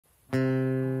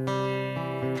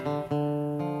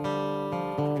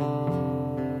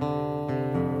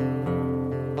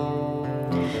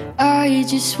I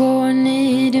just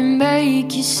wanted to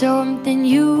make you something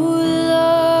you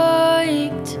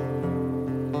liked,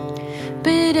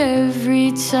 but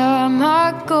every time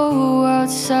I go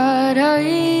outside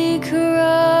I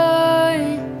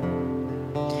cry.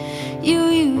 You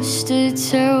used to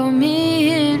tell me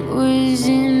it was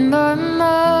in my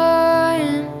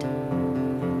mind,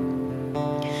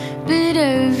 but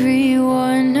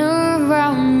everyone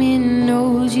around me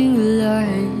knows you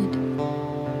lied.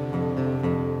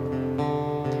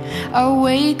 I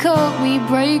wake up, we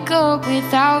break up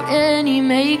without any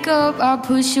makeup. I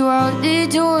push you out the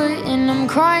door and I'm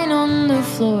crying on the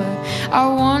floor. I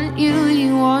want you,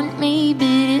 you want me,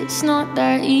 but it's not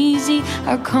that easy.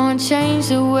 I can't change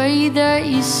the way that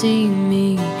you see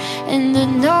me. And I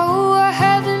know I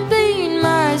haven't been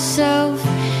myself,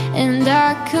 and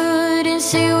I couldn't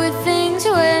see where things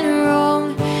went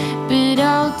wrong, but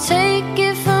I'll take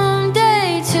it from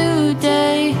day to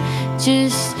day.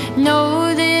 Just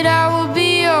know that I will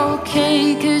be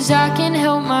okay, 'cause I can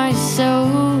help myself.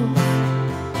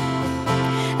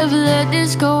 I've let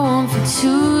this go on for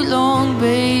too long,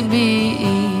 baby,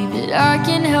 but I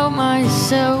can help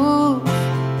myself.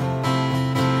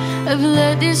 I've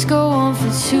let this go on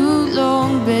for too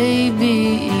long,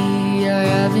 baby, I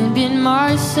haven't been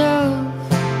myself.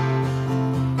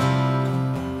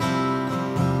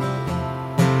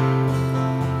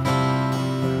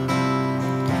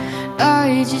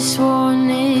 I just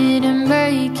wanted to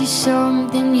make you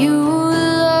something you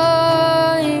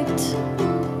liked,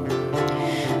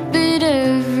 but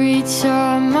every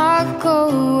time I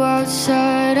go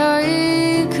outside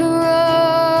I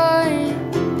cry.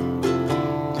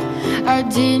 I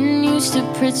didn't used to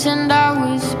pretend I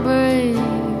was brave,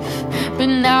 but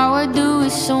now I do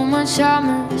it so much I'm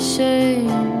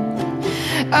ashamed.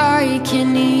 I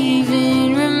can't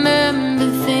even remember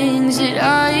things that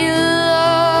I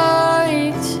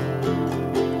liked,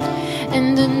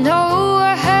 and I know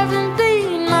I haven't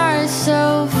been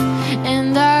myself,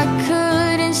 and I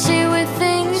couldn't see where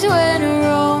things went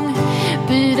wrong,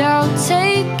 but I'll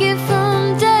take it from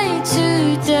day to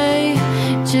day.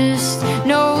 Just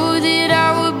know that I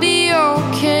will be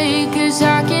okay, 'cause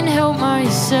I can help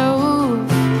myself.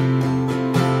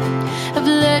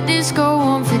 I've let this go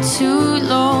on for too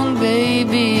long,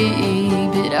 baby,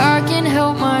 but I can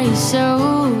help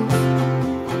myself.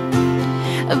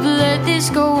 I've let this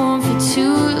go on for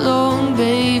too long,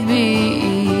 baby,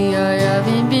 I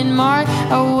haven't been mine.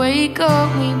 I wake up,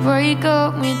 we break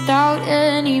up without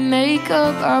any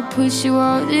makeup. I push you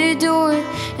out the door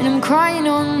and I'm crying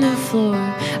on the floor.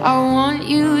 I want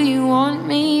you, you want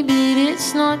me, but it's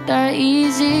not that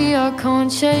easy. I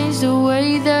can't change the way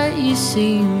that you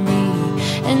see me,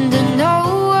 and I know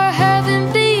I haven't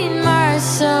been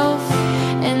myself,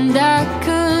 and I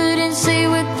couldn't see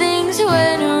where things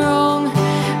went wrong,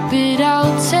 but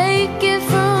I'll take it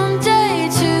from day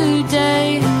to day.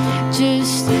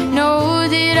 Just know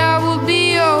that I will be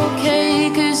okay,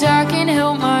 'cause I can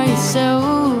help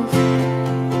myself.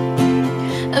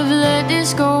 I've let this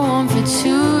go on for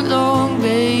too long,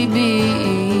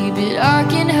 baby, but I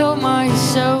can help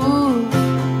myself.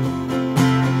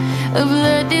 I've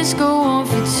let this go on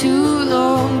for too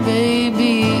long,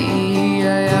 baby,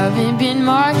 I haven't been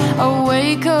mine. I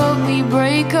wake up, we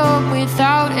break up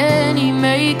without any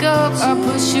makeup. I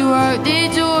push you out the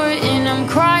door and I'm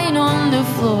crying on the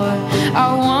floor. I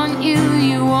want you,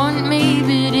 you want me,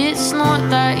 but it's not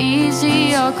that easy.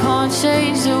 I can't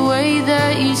change the way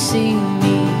that you see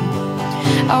me.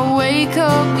 I wake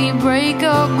up, we break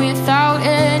up without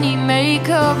any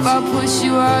makeup. I push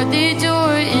you out the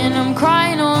door and I'm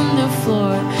crying on the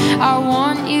floor. I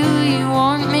want you, you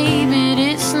want me, but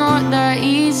it's not that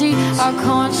easy. I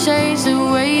can't change the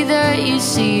way that you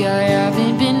see. I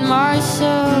haven't been